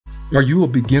Are you a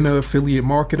beginner affiliate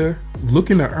marketer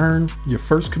looking to earn your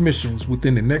first commissions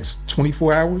within the next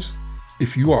 24 hours?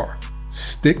 If you are,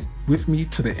 stick with me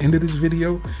to the end of this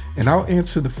video and I'll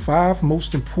answer the 5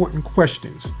 most important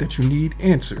questions that you need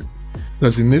answered.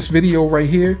 Because in this video right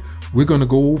here, we're going to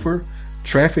go over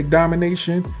traffic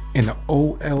domination and the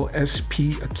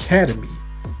OLSP Academy,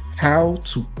 how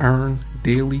to earn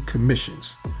daily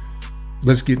commissions.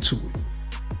 Let's get to it.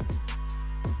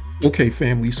 Okay,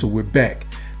 family, so we're back.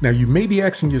 Now you may be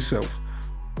asking yourself,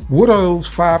 what are those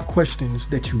 5 questions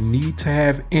that you need to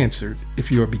have answered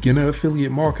if you're a beginner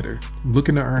affiliate marketer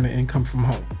looking to earn an income from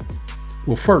home?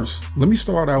 Well, first, let me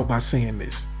start out by saying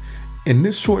this. In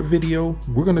this short video,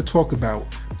 we're going to talk about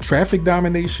traffic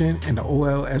domination and the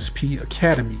OLSP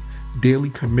Academy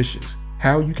daily commissions,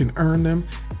 how you can earn them,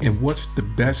 and what's the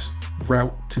best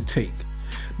route to take.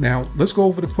 Now, let's go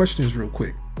over the questions real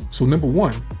quick. So number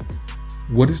 1,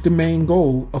 what is the main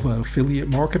goal of an affiliate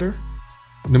marketer?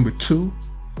 Number 2,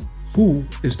 who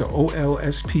is the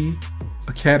OLSP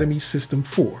Academy system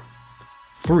for?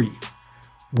 3,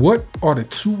 what are the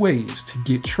 2 ways to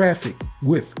get traffic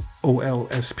with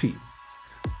OLSP?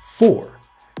 4,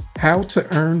 how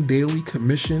to earn daily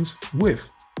commissions with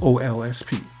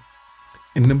OLSP?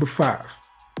 And number 5,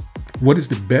 what is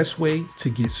the best way to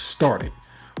get started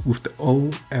with the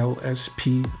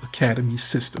OLSP Academy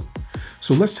system?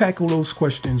 So let's tackle those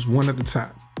questions one at a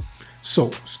time.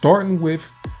 So starting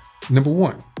with number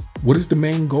 1, what is the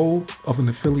main goal of an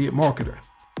affiliate marketer?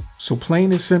 So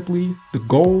plain and simply, the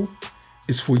goal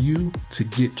is for you to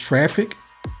get traffic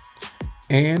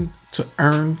and to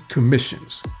earn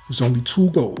commissions. There's only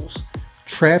 2 goals,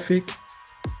 traffic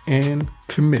and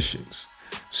commissions.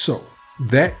 So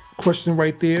that question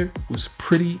right there was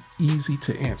pretty easy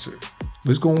to answer.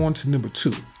 Let's go on to number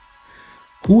 2.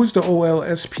 Who is the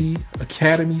OLSP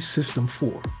Academy system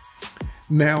for?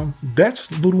 Now, that's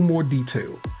a little more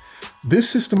detailed. This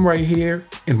system right here,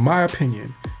 in my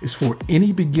opinion, is for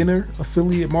any beginner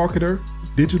affiliate marketer,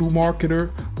 digital marketer,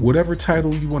 whatever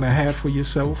title you want to have for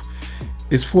yourself.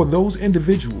 It's for those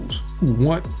individuals who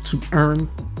want to earn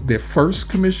their first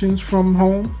commissions from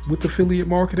home with affiliate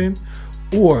marketing,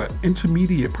 or an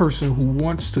intermediate person who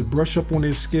wants to brush up on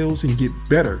their skills and get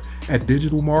better at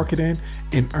digital marketing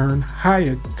and earn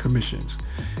higher commissions.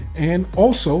 And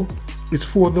also, it's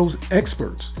for those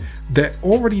experts that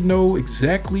already know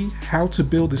exactly how to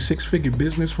build a 6-figure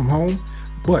business from home,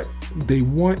 but they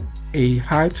want a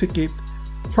high-ticket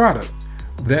product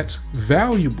that's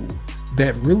valuable,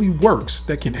 that really works,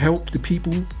 that can help the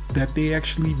people that they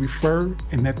actually refer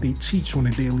and that they teach on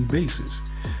a daily basis.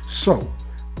 So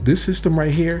this system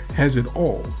right here has it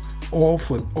all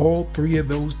for all 3 of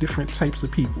those different types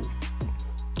of people.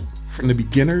 From the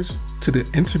beginners to the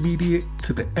intermediate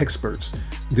to the experts,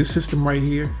 this system right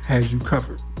here has you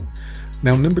covered.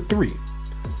 Now, number 3,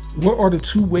 what are the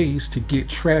 2 ways to get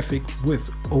traffic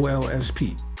with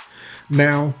OLSP?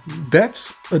 Now,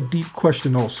 that's a deep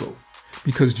question also,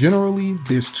 because generally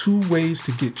there's 2 ways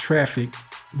to get traffic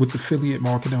with affiliate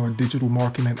marketing or digital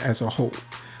marketing as a whole.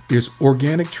 There's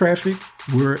organic traffic,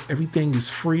 where everything is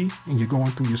free and you're going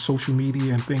through your social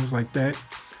media and things like that.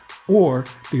 Or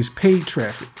there's paid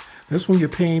traffic. That's when you're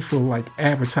paying for like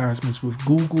advertisements with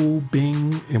Google,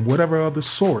 Bing, and whatever other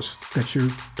source that you're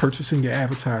purchasing your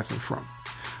advertising from.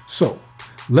 So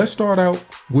let's start out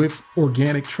with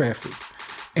organic traffic.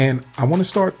 And I want to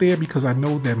start there because I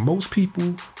know that most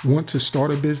people want to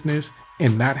start a business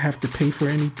and not have to pay for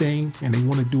anything, and they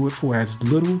want to do it for as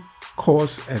little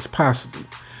cost as possible.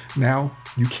 Now,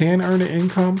 you can earn an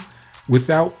income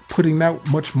without putting out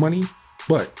much money,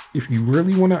 but if you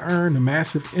really want to earn a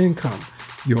massive income,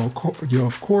 you're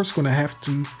of course going to have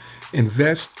to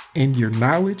invest in your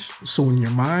knowledge, so in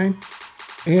your mind,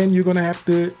 and you're going to have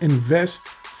to invest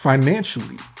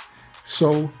financially.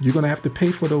 So you're going to have to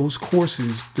pay for those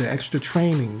courses, the extra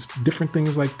trainings, different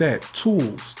things like that,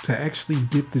 tools to actually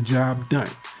get the job done.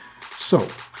 So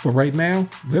for right now,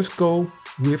 let's go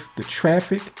with the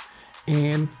traffic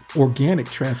and organic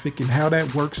traffic and how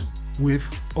that works with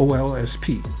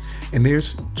OLSP. And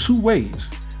there's 2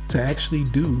 ways to actually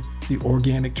do the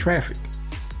organic traffic.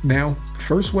 Now,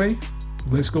 first way,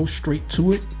 let's go straight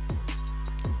to it.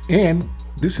 And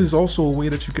this is also a way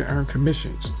that you can earn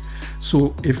commissions.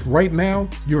 So if right now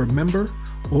you're a member,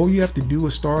 all you have to do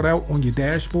is start out on your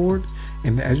dashboard.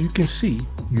 And as you can see,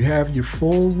 you have your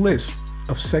full list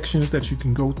of sections that you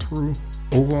can go through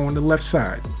over on the left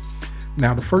side.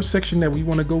 Now, the first section that we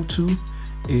want to go to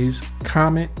is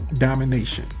comment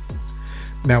domination.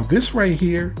 Now, this right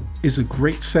here is a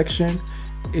great section,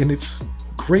 and it's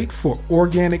great for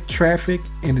organic traffic,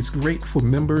 and it's great for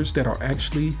members that are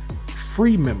actually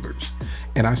free members.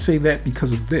 And I say that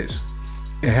because of this.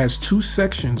 It has two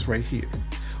sections right here.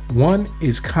 One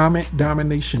is Comment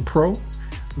Domination Pro.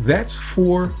 That's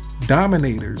for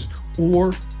dominators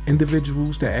or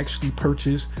individuals that actually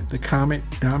purchase the Comment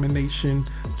Domination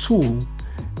tool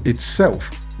itself,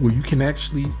 where you can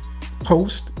actually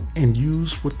post and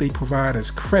use what they provide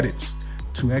as credits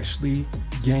to actually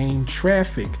gain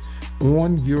traffic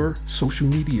on your social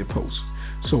media posts.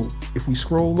 So if we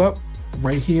scroll up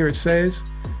right here, it says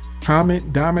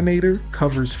Comment Dominator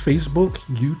covers Facebook,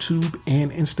 YouTube,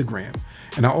 and Instagram.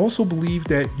 And I also believe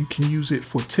that you can use it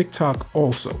for TikTok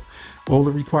also. All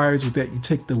it requires is that you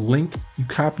take the link, you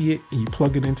copy it, and you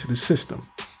plug it into the system.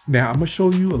 Now I'm gonna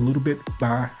show you a little bit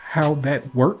by how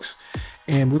that works.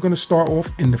 And we're gonna start off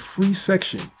in the free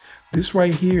section. This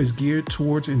right here is geared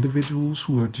towards individuals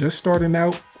who are just starting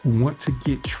out, who want to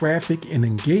get traffic and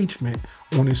engagement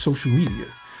on their social media.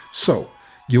 So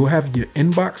you'll have your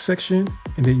inbox section,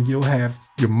 and then you'll have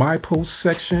your my post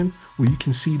section where you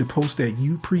can see the post that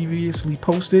you previously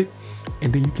posted,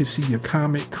 and then you can see your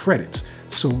comment credits.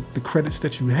 So the credits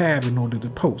that you have in order to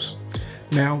post.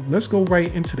 Now let's go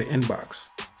right into the inbox.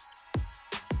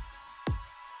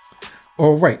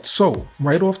 All right, so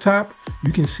right off top,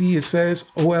 you can see it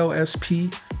says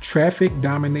OLSP Traffic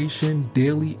Domination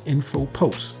Daily Info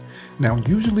Posts. Now,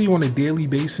 usually on a daily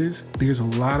basis, there's a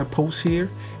lot of posts here,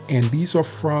 and these are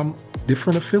from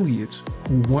different affiliates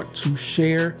who want to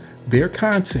share their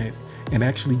content and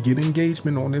actually get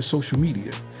engagement on their social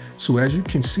media. So as you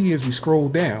can see, as we scroll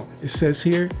down, it says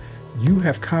here, you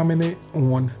have commented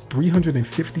on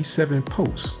 357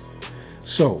 posts.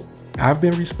 So I've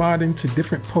been responding to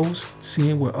different posts,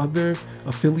 seeing what other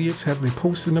affiliates have been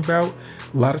posting about.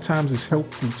 A lot of times it's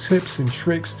helpful tips and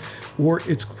tricks, or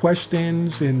it's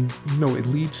questions, and it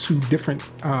leads to different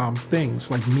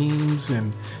things like memes,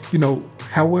 and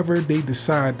however they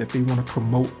decide that they want to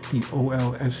promote the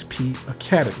OLSP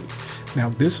Academy. Now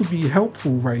this will be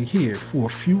helpful right here for a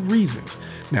few reasons.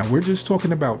 Now we're just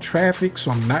talking about traffic,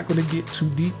 so I'm not going to get too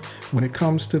deep when it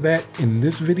comes to that in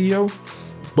this video.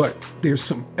 But there's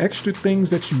some extra things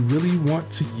that you really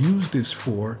want to use this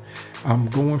for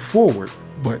going forward.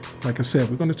 But like I said,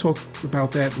 we're going to talk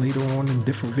about that later on in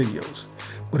different videos.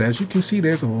 But as you can see,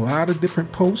 there's a lot of different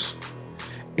posts.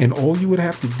 And all you would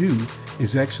have to do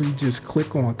is actually just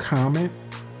click on comment.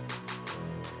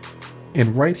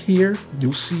 And right here,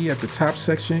 you'll see at the top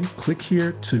section, click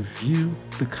here to view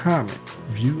the comment,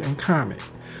 view and comment.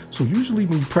 So usually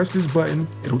when you press this button,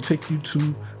 it'll take you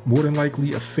to more than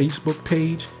likely a Facebook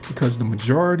page, because the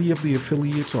majority of the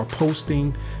affiliates are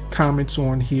posting comments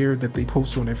on here that they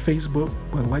post on their Facebook.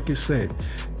 But like I said,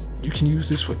 you can use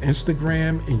this for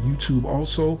Instagram and YouTube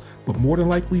also. But more than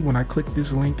likely when I click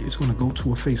this link, it's going to go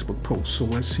to a Facebook post. So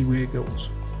let's see where it goes.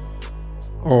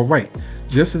 All right,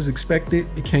 just as expected,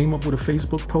 it came up with a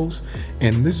Facebook post,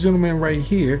 and this gentleman right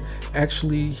here,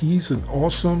 actually, he's an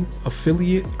awesome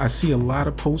affiliate. I see a lot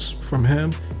of posts from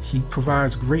him. He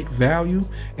provides great value,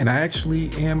 and I actually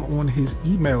am on his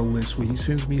email list where he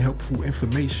sends me helpful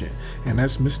information, and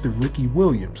that's Mr. Ricky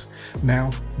Williams. Now,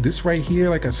 this right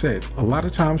here, like I said, a lot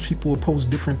of times people will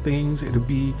post different things. It'll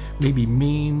be maybe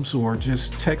memes or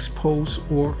just text posts,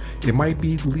 or it might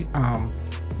be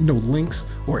links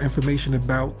or information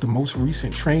about the most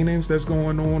recent trainings that's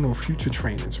going on or future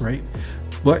trainings, right?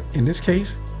 But in this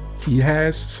case, he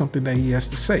has something that he has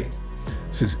to say.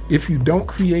 It says, if you don't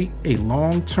create a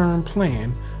long-term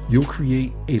plan, you'll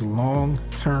create a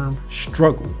long-term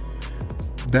struggle.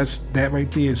 That right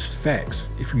there is facts.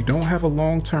 If you don't have a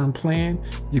long-term plan,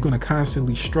 you're going to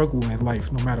constantly struggle in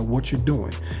life, no matter what you're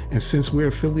doing. And since we're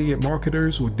affiliate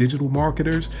marketers or digital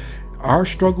marketers, our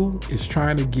struggle is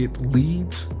trying to get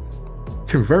leads,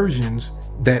 conversions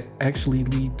that actually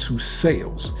lead to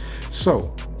sales.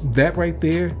 So that right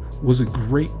there was a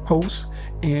great post.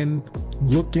 And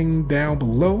looking down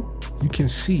below, you can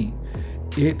see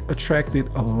it attracted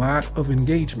a lot of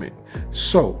engagement.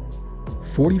 So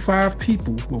 44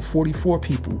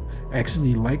 people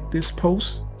actually liked this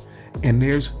post, and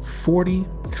there's 40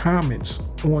 comments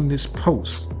on this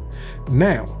post.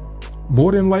 Now,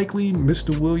 more than likely,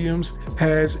 Mr. Williams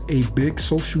has a big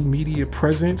social media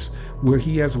presence where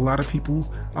he has a lot of people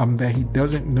that he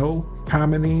doesn't know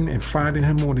commenting and finding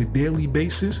him on a daily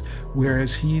basis,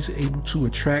 whereas he's able to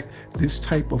attract this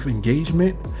type of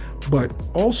engagement. But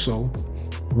also,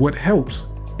 what helps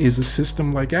is a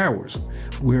system like ours,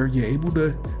 where you're able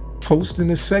to post in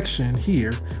a section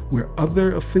here where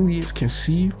other affiliates can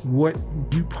see what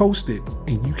you posted,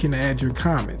 and you can add your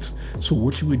comments. So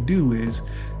what you would do is,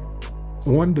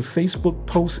 on the Facebook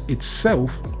post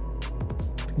itself,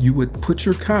 you would put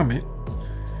your comment,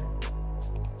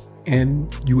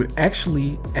 and you would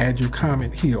actually add your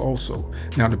comment here also.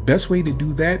 Now, the best way to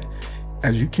do that,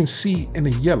 as you can see in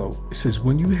the yellow, it says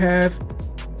when you have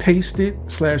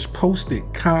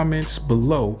pasted/posted comments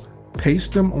below,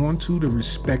 paste them onto the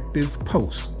respective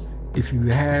posts if you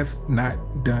have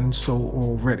not done so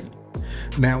already.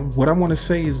 Now, what I want to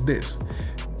say is this: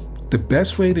 the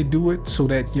best way to do it so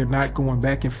that you're not going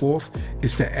back and forth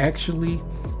is to actually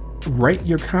write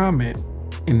your comment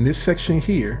in this section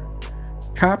here,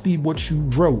 copy what you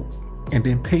wrote, and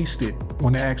then paste it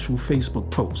on the actual Facebook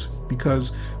post.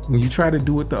 Because when you try to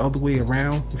do it the other way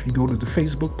around, if you go to the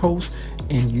Facebook post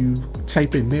and you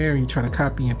type in there and you try to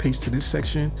copy and paste to this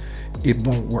section, it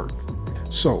won't work.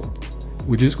 So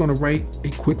we're just going to write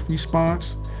a quick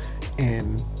response,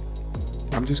 and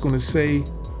I'm just going to say,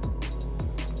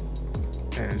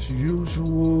 as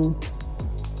usual,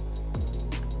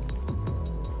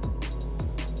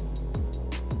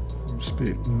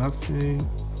 spit nothing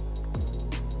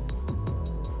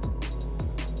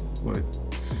but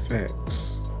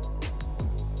facts.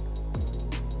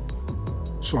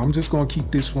 So I'm just going to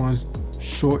keep this one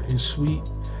short and sweet.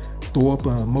 Throw up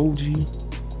an emoji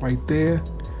right there.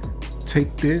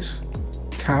 Take this,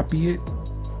 copy it,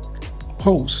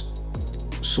 post.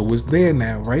 So it's there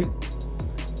now, right?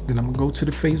 Then I'm gonna go to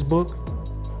the Facebook.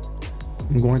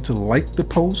 I'm going to like the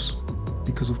post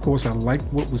because of course I liked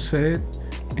what was said.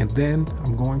 And then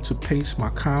I'm going to paste my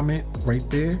comment right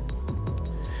there.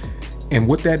 And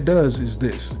what that does is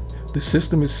this: the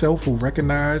system itself will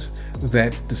recognize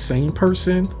that the same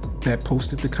person that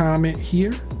posted the comment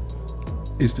here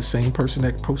is the same person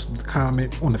that posted the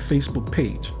comment on the Facebook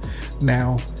page.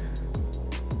 Now,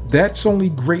 that's only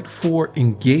great for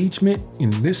engagement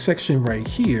in this section right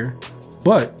here,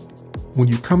 but when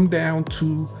you come down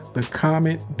to the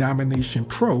Comment Domination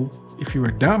Pro, if you're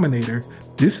a dominator,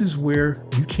 this is where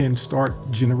you can start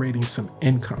generating some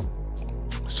income.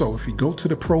 So if you go to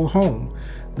the Pro Home,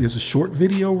 there's a short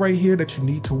video right here that you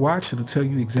need to watch. It'll tell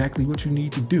you exactly what you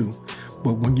need to do.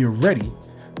 But when you're ready,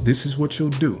 this is what you'll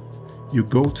do. You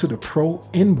go to the Pro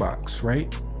inbox,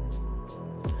 right?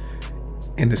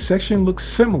 And the section looks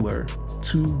similar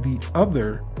to the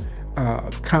other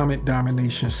Comment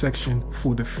Domination section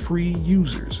for the free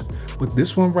users. But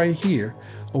this one right here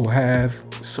will have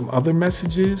some other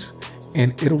messages,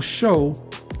 and it'll show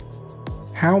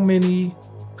how many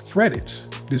credits.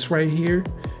 This right here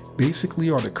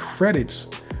basically are the credits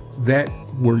that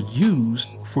were used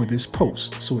for this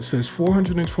post. So it says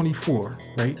 424,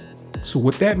 right? So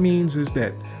what that means is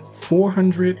that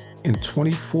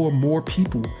 424 more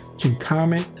people can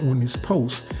comment on this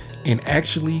post and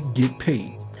actually get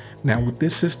paid. Now with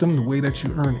this system, the way that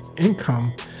you earn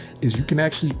income is you can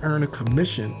actually earn a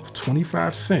commission of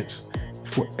 25 cents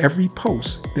for every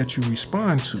post that you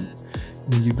respond to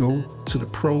when you go to the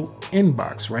Pro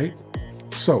inbox, right?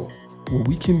 So what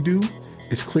we can do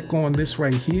is click on this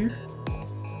right here,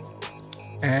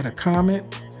 add a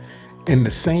comment, and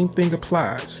the same thing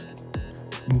applies.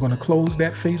 I'm going to close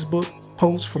that Facebook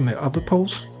post from the other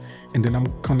post, and then I'm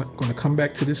going to come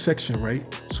back to this section, right?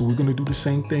 So we're going to do the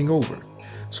same thing over.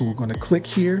 So we're going to click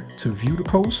here to view the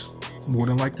post. More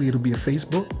than likely it'll be a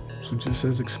Facebook, so just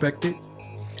as expected.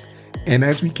 And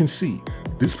as we can see,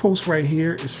 this post right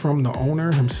here is from the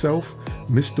owner himself,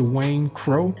 Mr. Wayne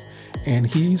Crow. And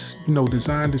he's,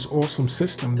 designed this awesome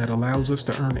system that allows us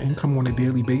to earn income on a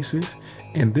daily basis.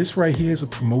 And this right here is a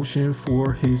promotion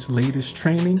for his latest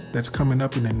training that's coming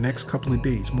up in the next couple of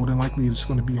days. More than likely it's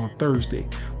going to be on Thursday,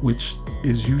 which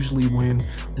is usually when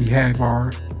we have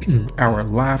our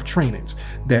live trainings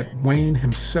that Wayne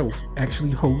himself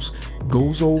actually hosts,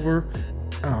 goes over,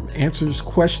 answers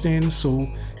questions. So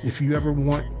if you ever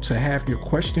want to have your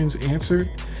questions answered,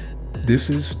 this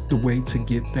is the way to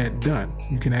get that done.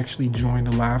 You can actually join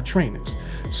the live trainings.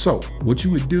 So what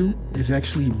you would do is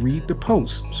actually read the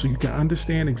post so you can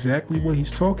understand exactly what he's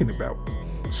talking about.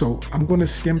 So I'm going to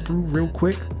skim through real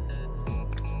quick,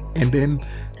 and then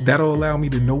that'll allow me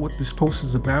to know what this post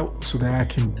is about so that I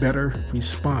can better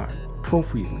respond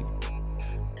appropriately.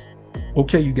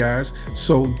 Okay, you guys,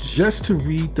 so just to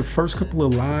read the first couple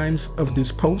of lines of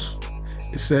this post,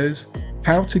 it says,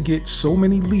 how to get so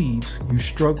many leads you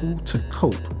struggle to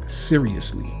cope.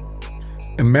 Seriously.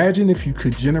 Imagine if you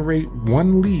could generate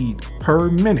one lead per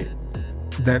minute.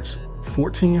 That's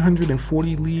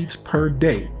 1,440 leads per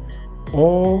day,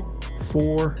 all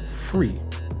for free.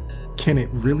 Can it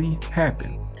really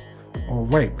happen? All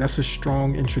right, that's a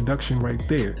strong introduction right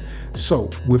there.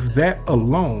 So with that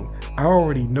alone, I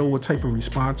already know what type of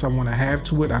response I want to have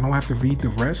to it. I don't have to read the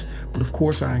rest, but of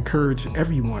course I encourage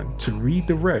everyone to read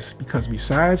the rest, because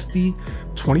besides the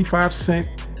 25 cent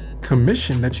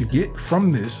commission that you get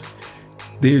from this,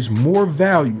 there's more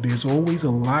value. There's always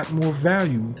a lot more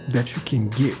value that you can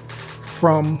get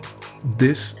from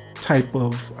this type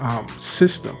of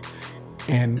system.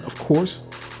 And of course,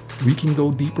 we can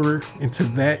go deeper into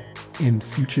that in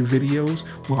future videos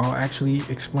where I'll actually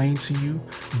explain to you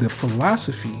the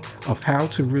philosophy of how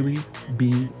to really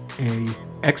be a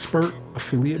expert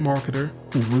affiliate marketer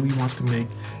who really wants to make,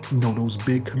 those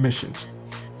big commissions.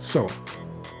 So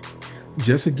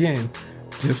just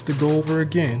to go over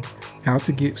again, how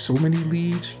to get so many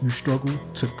leads you struggle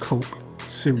to cope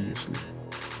seriously.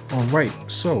 All right,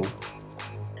 so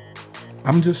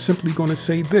I'm just simply going to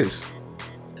say this.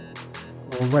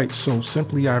 All right, so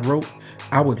simply I wrote,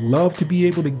 I would love to be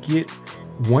able to get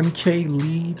 1K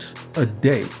leads a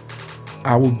day.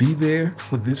 I will be there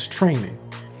for this training.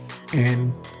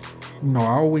 And, I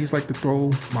always like to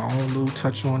throw my own little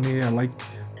touch on there. I like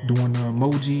doing the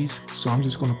emojis. So I'm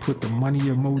just going to put the money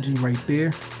emoji right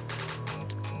there.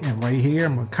 And right here,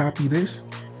 I'm going to copy this.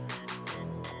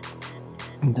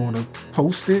 I'm going to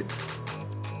post it.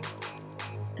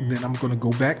 Then I'm going to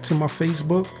go back to my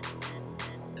Facebook.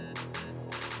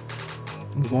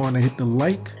 I'm going to hit the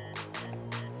like,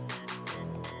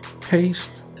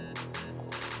 paste,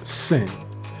 send.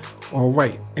 All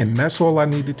right, and that's all I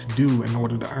needed to do in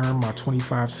order to earn my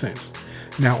 25 cents.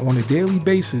 Now, on a daily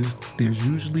basis, there's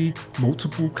usually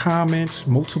multiple comments,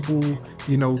 multiple,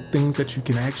 things that you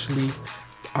can actually,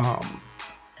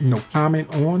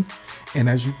 comment on. And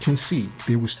as you can see,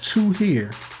 there was 2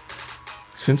 here.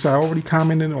 Since I already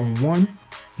commented on 1,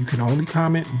 you can only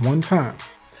comment 1 time.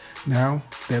 Now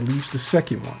that leaves the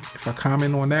second one. If I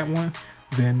comment on that one,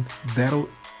 then that'll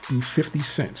be 50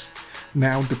 cents.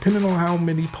 Now, depending on how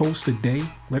many posts a day,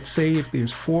 let's say if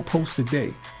there's 4 posts a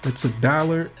day, that's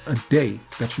 $1 a day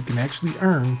that you can actually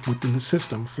earn within the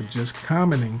system for just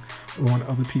commenting on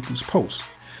other people's posts.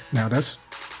 Now that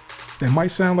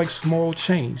might sound like small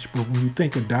change, but when you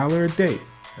think $1 a day,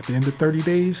 at the end of 30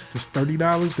 days, that's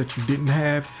 $30 that you didn't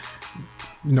have,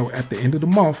 at the end of the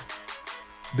month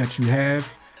that you have,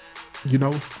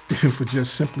 for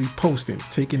just simply posting,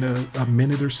 taking a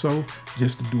minute or so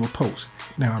just to do a post.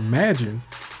 Now imagine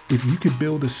if you could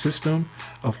build a system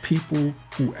of people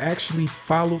who actually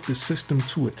followed the system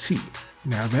to a T.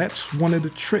 Now that's one of the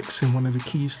tricks and one of the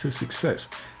keys to success.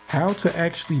 How to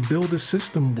actually build a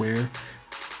system where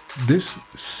this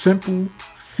simple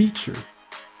feature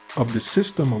of the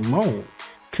system alone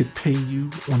could pay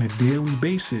you on a daily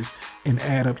basis and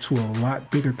add up to a lot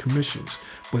bigger commissions.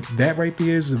 But that right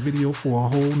there is a video for a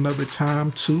whole nother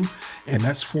time too. And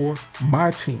that's for my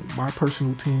team, my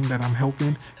personal team that I'm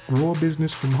helping grow a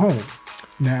business from home.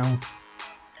 Now,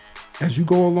 as you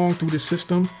go along through the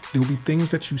system, there'll be things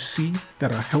that you see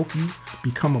that'll help you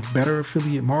become a better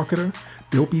affiliate marketer.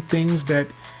 There'll be things that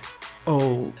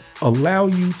allow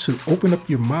you to open up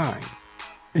your mind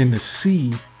and to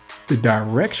see the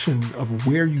direction of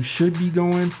where you should be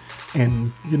going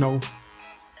and,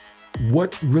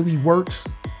 what really works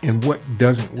and what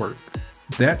doesn't work.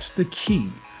 That's the key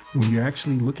when you're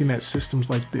actually looking at systems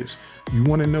like this. You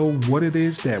want to know what it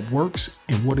is that works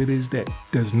and what it is that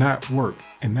does not work.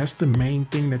 And that's the main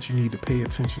thing that you need to pay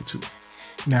attention to.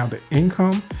 Now, the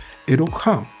income, it'll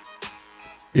come.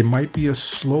 It might be a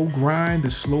slow grind,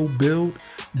 a slow build,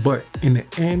 but in the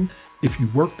end, if you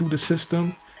work through the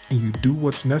system and you do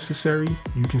what's necessary,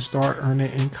 you can start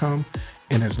earning income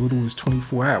in as little as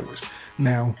 24 hours.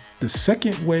 Now, the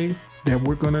second way that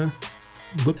we're going to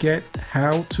look at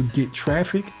how to get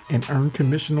traffic and earn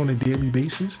commission on a daily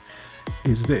basis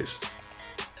is this.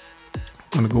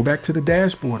 I'm going to go back to the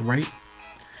dashboard, right?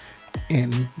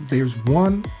 And there's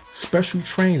one special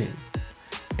training,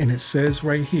 and it says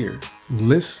right here,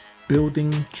 list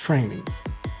building training.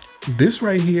 This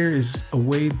right here is a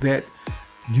way that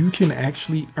you can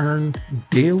actually earn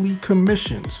daily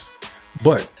commissions.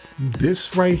 But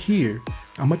this right here,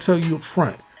 I'm gonna tell you up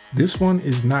front, this one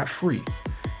is not free.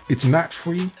 It's not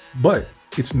free, but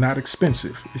it's not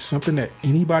expensive. It's something that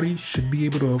anybody should be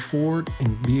able to afford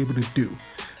and be able to do.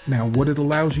 Now, what it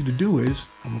allows you to do is,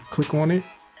 I'm gonna click on it.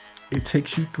 It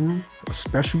takes you through a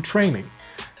special training.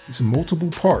 It's multiple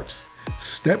parts,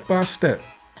 step by step.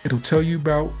 It'll tell you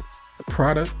about a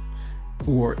product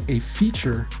or a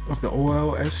feature of the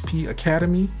OLSP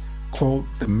Academy called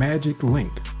the Magick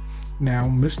link. Now,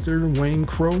 Mr. Wayne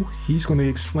Crow, he's going to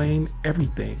explain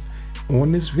everything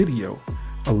on this video,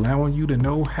 allowing you to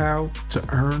know how to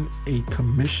earn a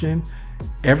commission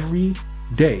every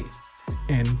day.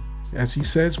 And as he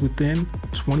says, within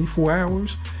 24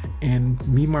 hours. And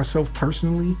me, myself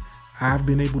personally, I've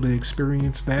been able to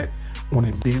experience that on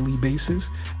a daily basis.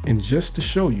 And just to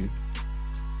show you,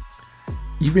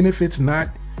 even if it's not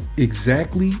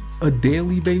exactly a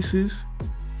daily basis.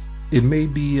 It may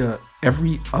be a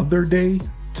every other day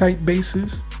type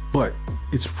basis, but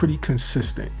it's pretty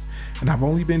consistent. And I've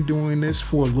only been doing this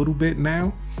for a little bit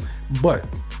now, but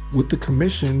with the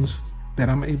commissions that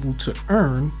I'm able to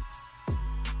earn,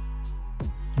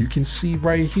 you can see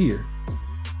right here.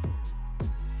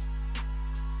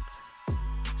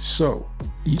 So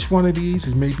each one of these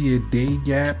is maybe a day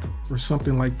gap or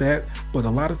something like that. But a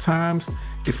lot of times,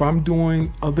 if I'm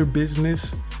doing other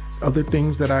business, other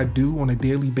things that I do on a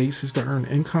daily basis to earn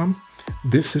income,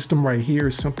 this system right here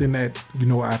is something that, you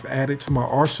know, I've added to my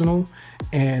arsenal,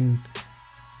 and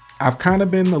I've kind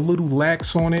of been a little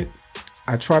lax on it.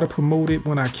 I try to promote it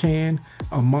when I can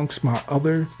amongst my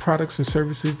other products and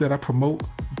services that I promote,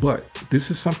 but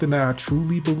this is something that I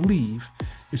truly believe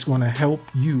is going to help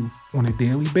you on a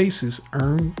daily basis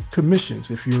earn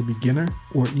commissions if you're a beginner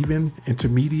or even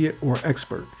intermediate or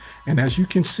expert. And as you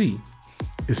can see,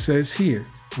 it says here,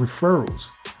 referrals,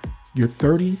 your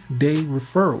 30-day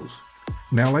referrals.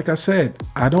 Now, like I said,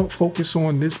 I don't focus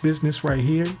on this business right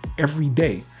here every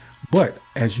day, but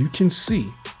as you can see,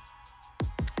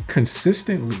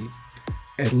 consistently,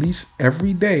 at least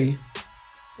every day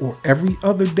or every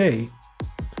other day,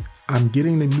 I'm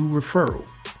getting the new referral.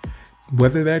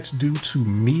 Whether that's due to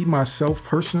me, myself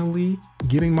personally,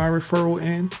 getting my referral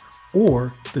in,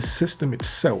 or the system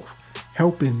itself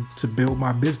helping to build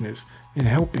my business and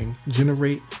helping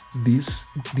generate these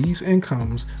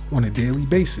incomes on a daily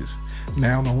basis.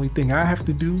 Now, the only thing I have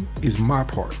to do is my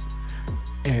part.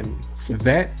 And for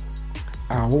that,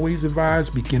 I always advise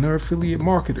beginner affiliate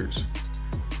marketers,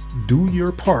 do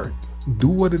your part. Do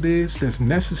what it is that's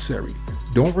necessary.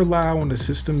 Don't rely on the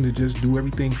system to just do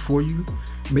everything for you.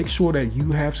 Make sure that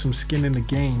you have some skin in the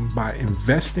game by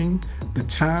investing the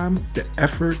time, the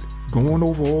effort, going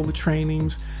over all the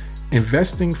trainings,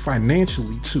 investing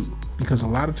financially too. Because a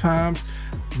lot of times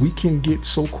we can get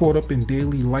so caught up in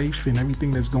daily life and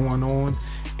everything that's going on.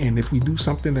 And if we do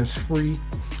something that's free,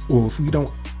 or if we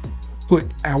don't put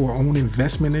our own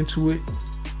investment into it,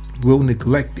 we'll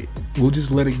neglect it. We'll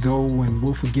just let it go and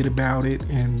we'll forget about it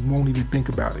and won't even think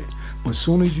about it. But as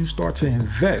soon as you start to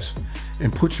invest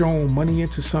and put your own money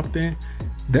into something,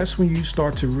 that's when you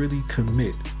start to really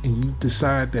commit and you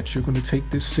decide that you're going to take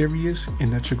this serious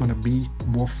and that you're going to be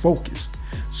more focused.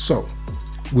 So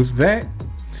with that,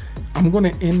 I'm going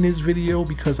to end this video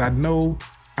because I know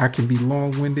I can be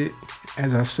long-winded.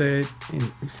 As I said,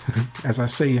 as I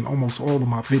say in almost all of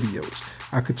my videos,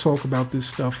 I could talk about this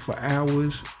stuff for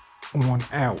hours on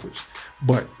hours,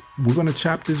 but we're going to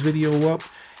chop this video up,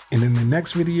 and in the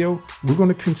next video we're going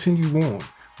to continue on.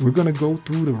 We're going to go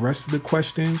through the rest of the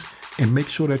questions and make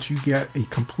sure that you get a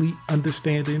complete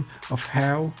understanding of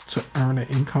how to earn an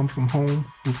income from home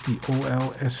with the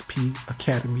OLSP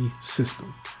Academy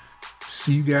system.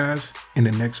 See you guys in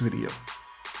the next video.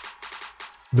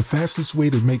 The fastest way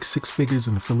to make 6 figures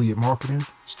in affiliate marketing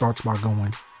starts by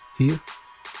going here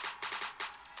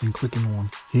and clicking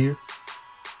on here,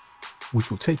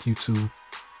 which will take you to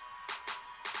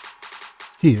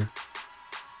here,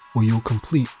 where you'll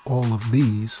complete all of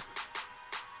these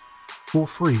for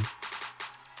free,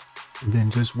 and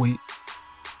then just wait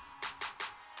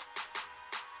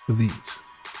for these.